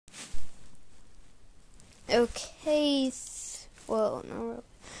Okay, well, no, really.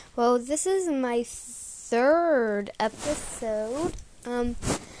 Well, this is my third episode.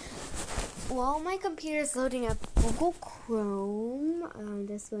 While my computer's loading up Google Chrome, I'm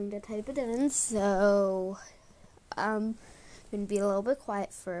just going to type it in, so I'm going to be a little bit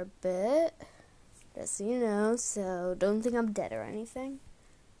quiet for a bit, just so you know, so don't think I'm dead or anything.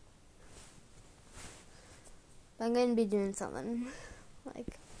 I'm going to be doing something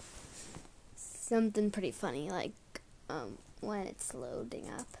pretty funny, when it's loading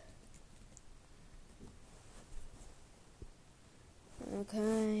up.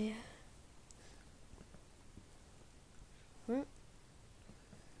 Okay.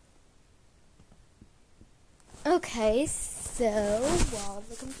 Okay, so while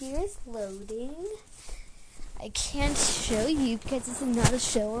the computer is loading, I can't show you because this is not a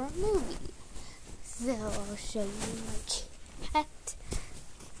show or a movie. So I'll show you my cat.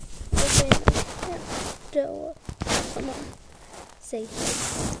 Come on. Say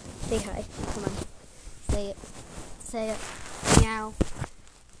hi. Come on. Say it. Meow.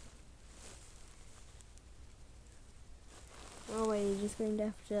 Oh wait, you're just going to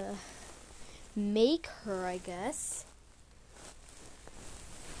have to make her, I guess.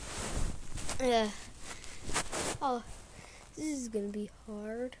 Oh, this is gonna be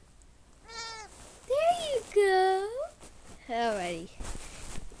hard. There you go. Alrighty.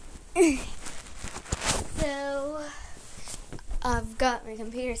 So, I've got my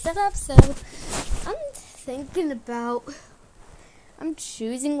computer set up, so I'm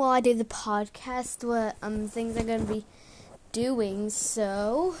choosing while I do the podcast what things I'm gonna be doing,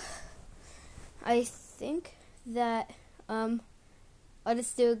 so I think that I'll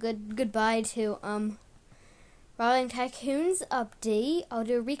just do a goodbye to Rolling Tycoon's update. I'll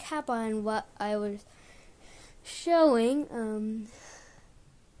do a recap on what I was showing,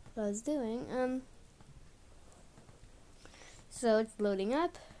 what I was doing. So it's loading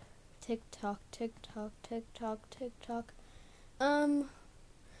up. Tick tock, tick tock, tick tock, tick tock.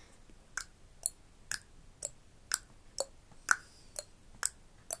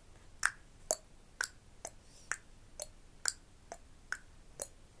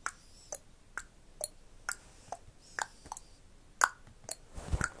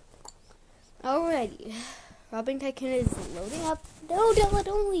 Alrighty. Robbing Tycoon is loading up. No, Della,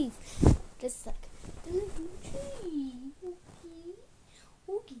 don't leave. Just a sec.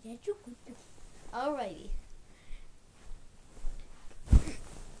 Okay, that's your good. Alrighty.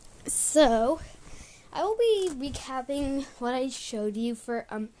 So, I will be recapping what I showed you for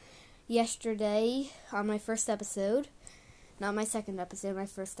yesterday on my first episode. Not my second episode, my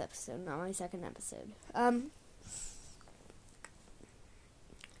first episode, not my second episode.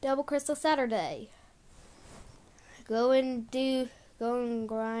 Double Crystal Saturday. Go and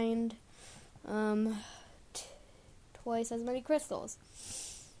grind twice as many crystals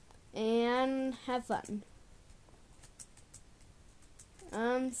and have fun.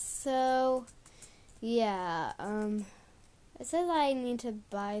 So yeah, it says I need to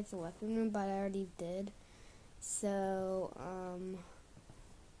buy the weapon room, but I already did. So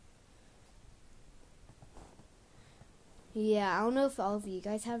yeah, I don't know if all of you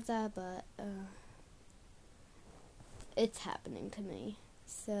guys have that, but it's happening to me.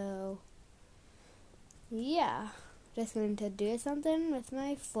 So yeah, just going to do something with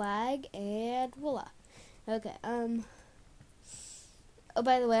my flag and voila. Okay, oh,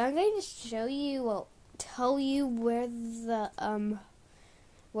 by the way, I'm going to tell you where the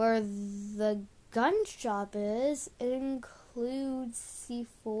gun shop is. It includes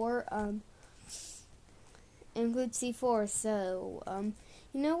C4, so,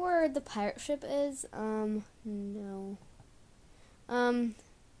 you know where the pirate ship is? No.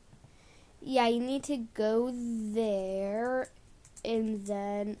 Yeah, you need to go there, and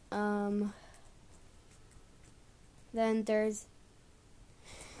then there's,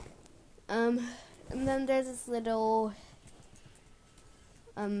 this little,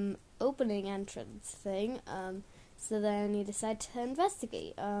 opening entrance thing, so then you decide to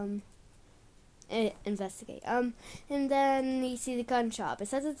investigate, and then you see the gun shop. It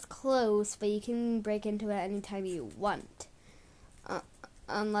says it's closed, but you can break into it anytime you want,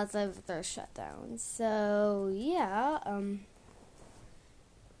 unless they're shut down. So yeah,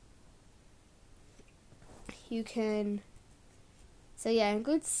 you can. So yeah,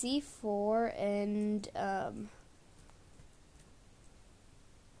 include C4 and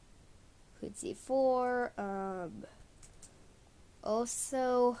include C4.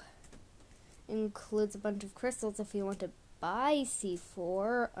 Also includes a bunch of crystals if you want to buy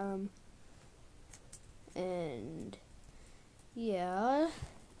C4. And yeah,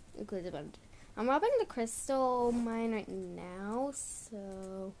 includes a bunch. I I'm robbing the crystal mine right now,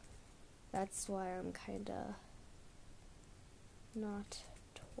 so that's why I'm kinda not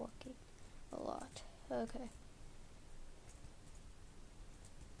talking a lot. Okay.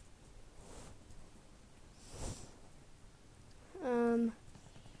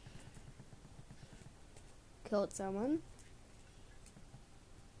 Killed someone.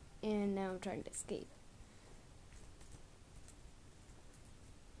 And now I'm trying to escape.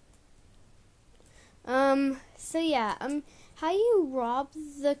 So yeah, how you rob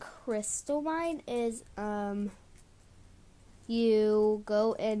the crystal mine is, you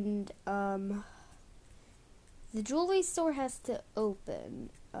go and, the jewelry store has to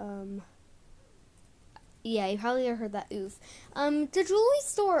open. Yeah, you probably heard that oof. The jewelry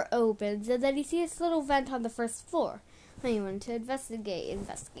store opens, and then you see this little vent on the first floor. And you want to investigate.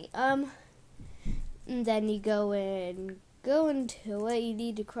 And then you go into it. You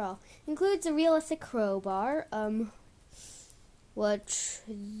need to crawl. Includes a realistic crowbar. Which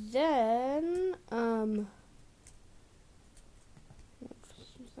then,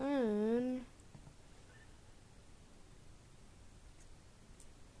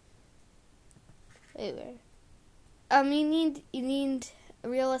 anyway. You need a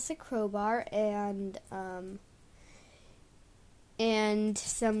realistic crowbar and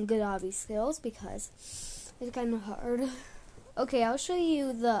some good obby skills because it's kind of hard. Okay, I'll show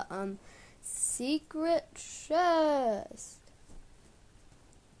you the secret chest.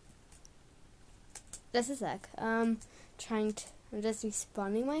 Just a sec. I'm just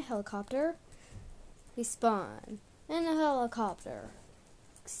respawning my helicopter. Respawn in a helicopter.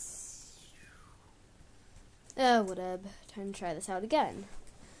 Oh, whatever. Time to try this out again.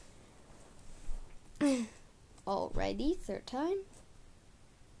 Alrighty, third time.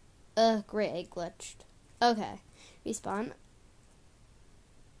 Great, I glitched. Okay, respawn.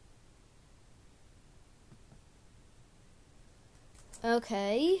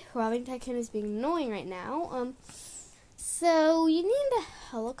 Okay, robbing Tycoon is being annoying right now. So you need a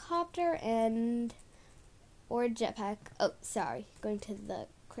helicopter or a jetpack. Oh, sorry, going to the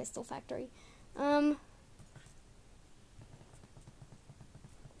crystal factory.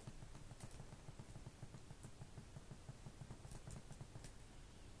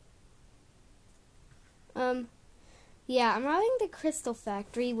 Yeah, I'm robbing the crystal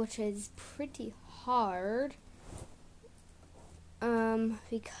factory, which is pretty hard.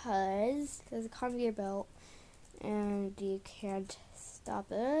 Because there's a conveyor belt and you can't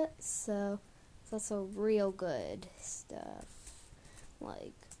stop it, so it's also real good stuff.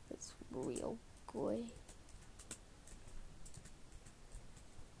 Like, it's real good.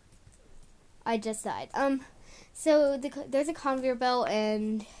 I just died. So there's a conveyor belt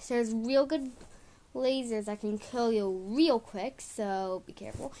and there's real good lasers that can kill you real quick, so be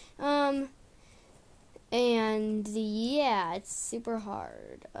careful. And yeah, it's super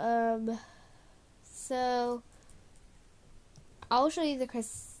hard. So I'll show you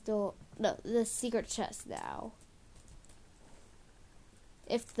the secret chest now.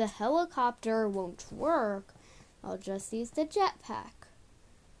 If the helicopter won't work, I'll just use the jetpack.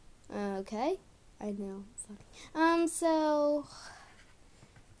 Okay, I know. So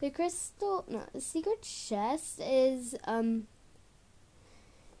the secret chest is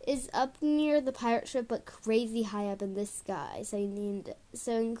up near the pirate ship, but crazy high up in the sky. So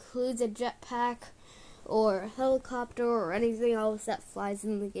includes a jetpack or a helicopter or anything else that flies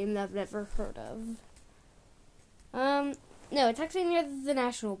in the game that I've never heard of. No, it's actually near the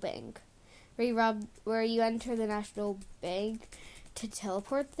National Bank, where you enter the National Bank to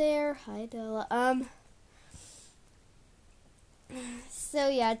teleport there. Hi, Della. So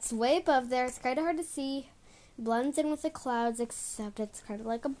yeah, it's way above there. It's kind of hard to see. Blends in with the clouds, except it's kind of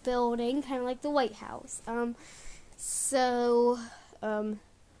like a building, kind of like the White House. It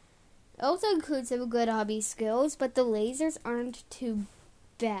also includes some good hobby skills, but the lasers aren't too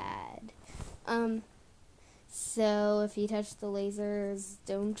bad. So if you touch the lasers,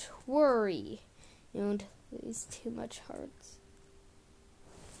 don't worry. You won't lose too much hearts.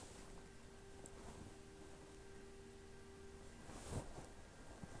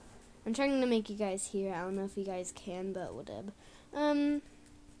 I'm trying to make you guys hear. I don't know if you guys can, but whatever.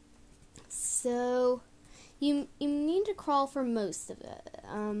 So you need to crawl for most of it.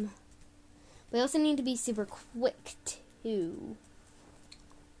 But you also need to be super quick too.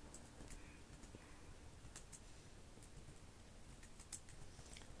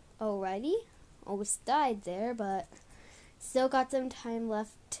 Alrighty, almost died there, but still got some time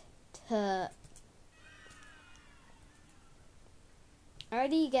left to.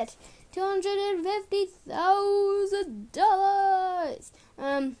 Already you get $250,000.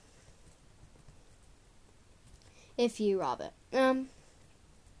 if you rob it.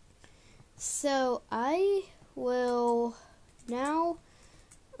 So I will now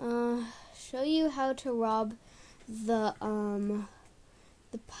show you how to rob the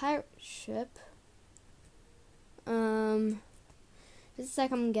pirate ship. Just a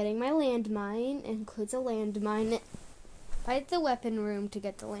sec, I'm getting my landmine. It includes a landmine. Fight the weapon room to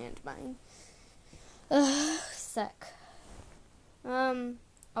get the landmine. Sec.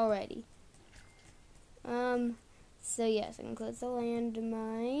 Alrighty. So yes, it includes the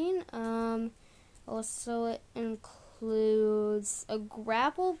landmine. Also it includes a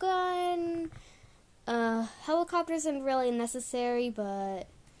grapple gun. Helicopter isn't really necessary, but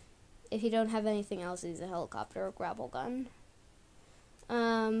if you don't have anything else, use a helicopter or grapple gun.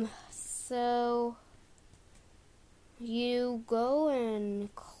 So you go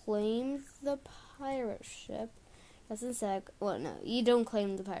and claim the pirate ship. That's in sec. Well, no, you don't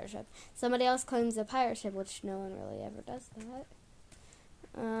claim the pirate ship. Somebody else claims the pirate ship, which no one really ever does that.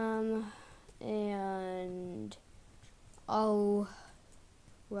 And I'll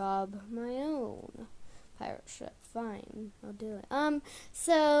rob my own pirate ship. Fine, I'll do it.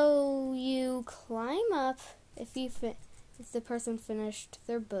 So you climb up if the person finished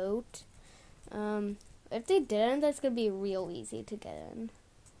their boat. If they didn't, that's gonna be real easy to get in.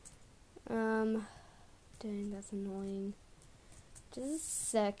 Dang, that's annoying. Just a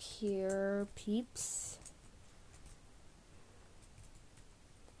sec here, peeps.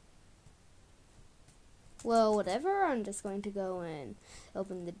 Well, whatever, I'm just going to go and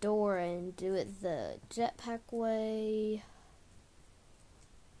open the door and do it the jetpack way.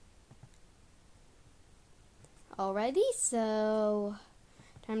 Alrighty, so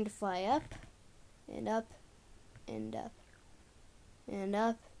time to fly up, and up, and up, and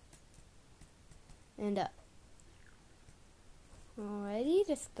up, and up. Alrighty,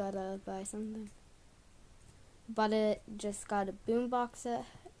 just gotta buy something. Just got a boombox.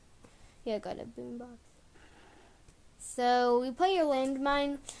 Yeah, got a boombox. So we put your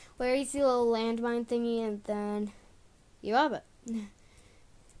landmine where you see a little landmine thingy, and then you rob it.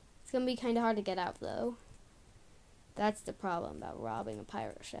 It's gonna be kind of hard to get out, though. That's the problem about robbing a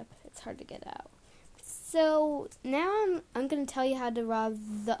pirate ship. It's hard to get out. So now I'm going to tell you how to rob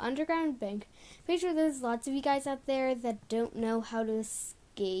the underground bank. Pretty sure there's lots of you guys out there that don't know how to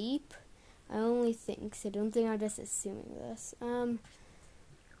escape. I only think, so don't think I'm just assuming this.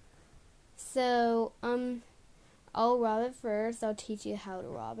 I'll rob it first. I'll teach you how to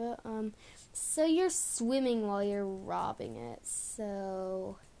rob it. So you're swimming while you're robbing it.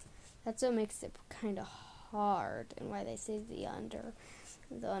 So that's what makes it kind of hard, and why they say the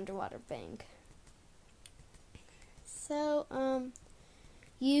underwater bank. So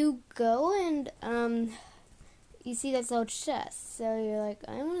you go and you see this little chest. So you're like,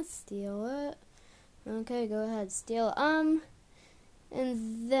 I want to steal it. Okay, go ahead, steal it.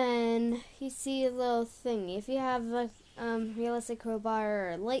 And then you see a little thingy. If you have a realistic crowbar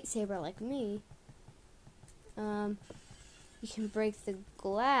or a lightsaber like me, you can break the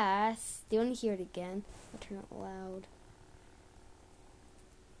glass. Do you want to hear it again? I'll turn it loud.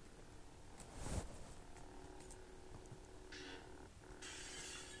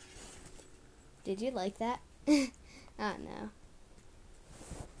 Did you like that? I don't know.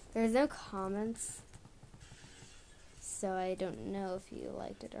 There's no comments, so I don't know if you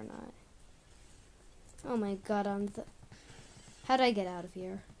liked it or not. Oh my god, how'd I get out of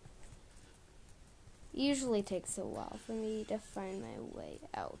here? It usually takes a while for me to find my way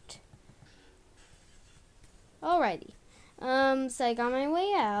out. Alrighty. So I got my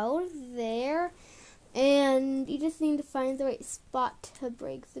way out there, and you just need to find the right spot to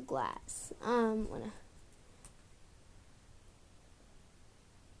break the glass.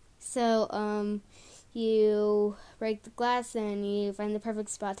 You break the glass and you find the perfect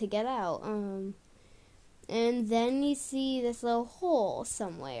spot to get out. And then you see this little hole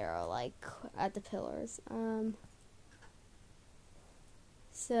somewhere, like at the pillars.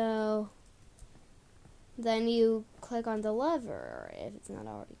 So then you click on the lever if it's not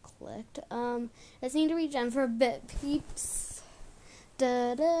already clicked. I just need to regen for a bit, peeps.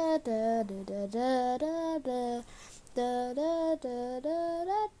 Da da da da da da da da da da da da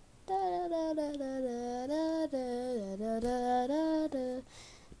da.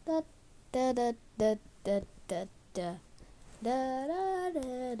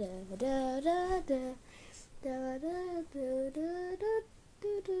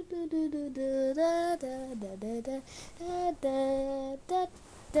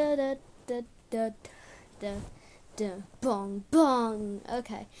 Bong bong.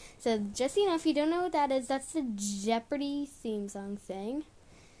 Okay, so just so you know, if you don't know what that is, that's the Jeopardy theme song thing.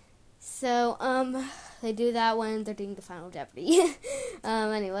 So they do that when they're doing the Final Jeopardy.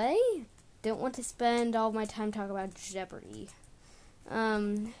 Anyway, don't want to spend all my time talking about Jeopardy.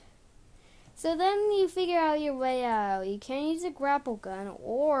 So then you figure out your way out. You can't use a grapple gun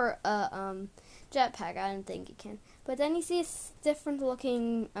or a jetpack. I don't think you can. But then you see a different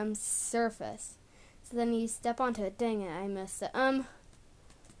looking surface. So then you step onto it. Dang it, I missed it.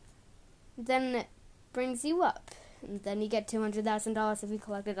 Then it brings you up. And then you get $200,000 if you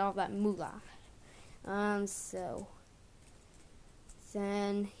collected all that moolah. So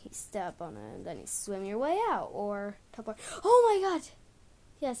then you step on it and then you swim your way out or teleport. Oh my god!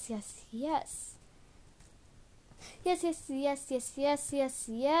 Yes.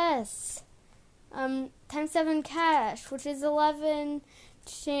 Times 7 cash, which is 11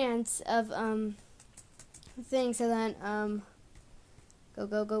 chance of thing. So then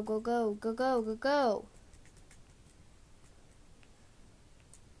go.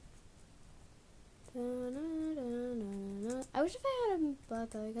 I wish if I had a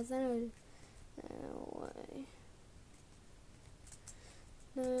bot though, because then it would.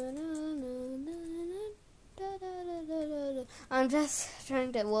 I'm just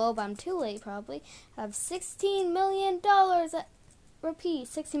trying to. Well, I'm too late. Probably I have $16 million. Repeat,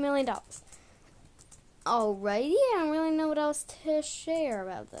 $16 million. Alrighty, I don't really know what else to share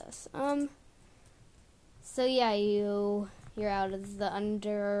about this. So yeah, you're out of the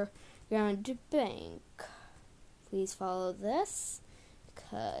underground bank. Please follow this,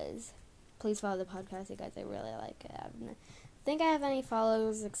 please follow the podcast, you guys. I really like it. I don't think I have any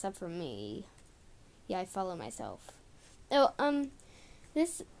followers except for me. Yeah, I follow myself. Oh,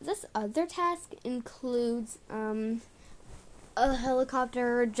 this other task includes a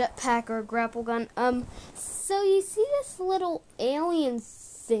helicopter, jetpack, or grapple gun. So you see this little alien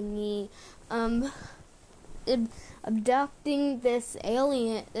thingy, abducting this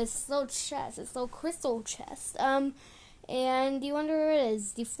alien, this little crystal chest. And you wonder where it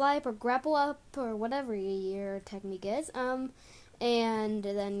is. You fly up or grapple up or whatever your technique is. And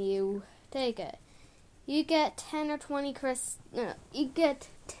then you take it. You get 10 or 20 crystals.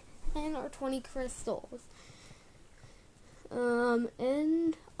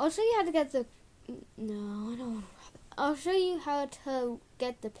 And I'll show you how to get the. No, I don't want to. I'll show you how to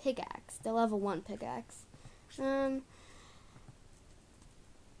get the pickaxe, the level 1 pickaxe. And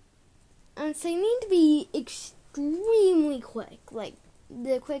so you need to be extremely quick, like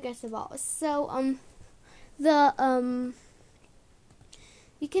the quickest of all. So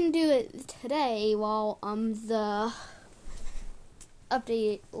you can do it today while the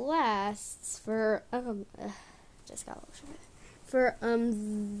update lasts for just got a little short. For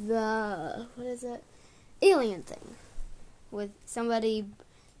the what is it? Alien thing with somebody.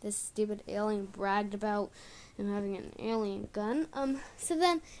 This stupid alien bragged about him having an alien gun. So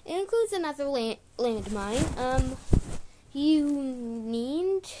then it includes another landmine. You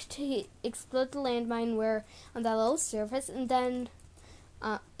need to explode the landmine where on that little surface, and then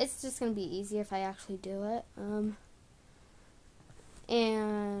it's just gonna be easier if I actually do it.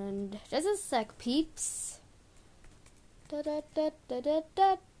 And just a sec, peeps.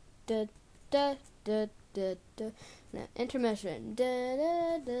 No, intermission.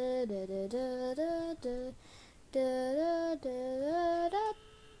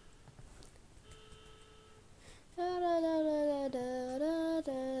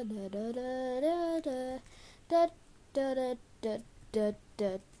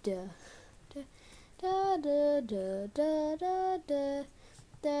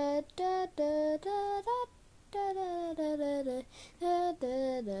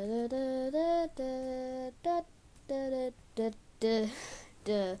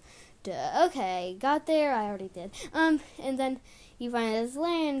 Okay, got there. I already did. And then you find this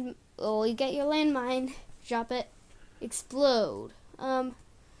you get your landmine, drop it, explode.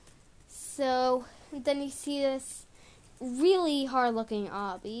 So then you see this really hard-looking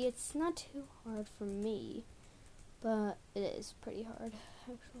obby. It's not too hard for me, but it is pretty hard,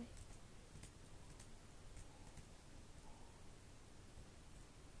 actually.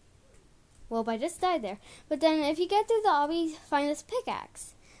 Well, I just died there. But then if you get through the obby, find this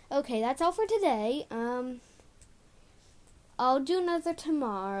pickaxe. Okay, that's all for today. I'll do another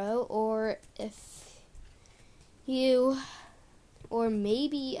tomorrow, or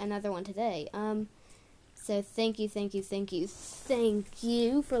maybe another one today. So thank you for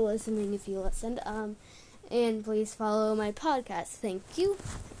listening if you listened. And please follow my podcast. Thank you.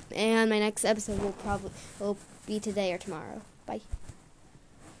 And my next episode will be today or tomorrow. Bye.